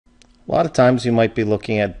A lot of times you might be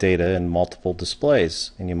looking at data in multiple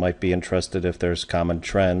displays, and you might be interested if there's common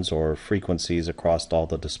trends or frequencies across all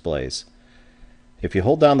the displays. If you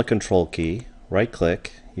hold down the control key,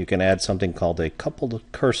 right-click, you can add something called a coupled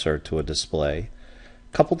cursor to a display.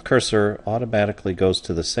 Coupled cursor automatically goes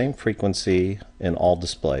to the same frequency in all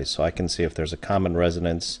displays, so I can see if there's a common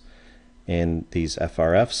resonance in these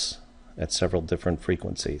FRFs at several different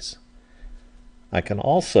frequencies. I can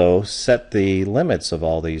also set the limits of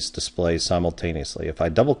all these displays simultaneously. If I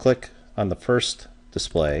double-click on the first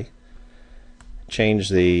display, change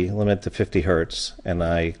the limit to 50 Hertz, and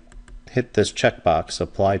I hit this checkbox,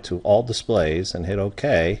 apply to all displays, and hit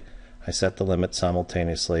OK, I set the limit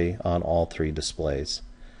simultaneously on all three displays.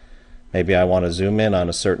 Maybe I want to zoom in on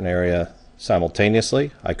a certain area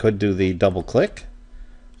simultaneously. I could do the double click,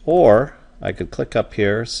 or I could click up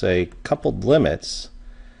here, say coupled limits,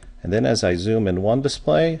 and then as I zoom in one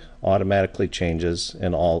display, automatically changes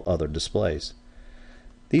in all other displays.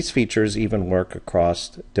 These features even work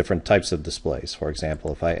across different types of displays. For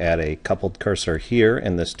example, if I add a coupled cursor here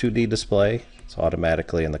in this 2D display, it's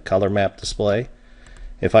automatically in the color map display.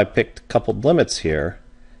 If I picked coupled limits here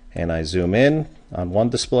and I zoom in on one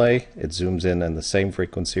display, it zooms in the same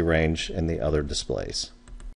frequency range in the other displays.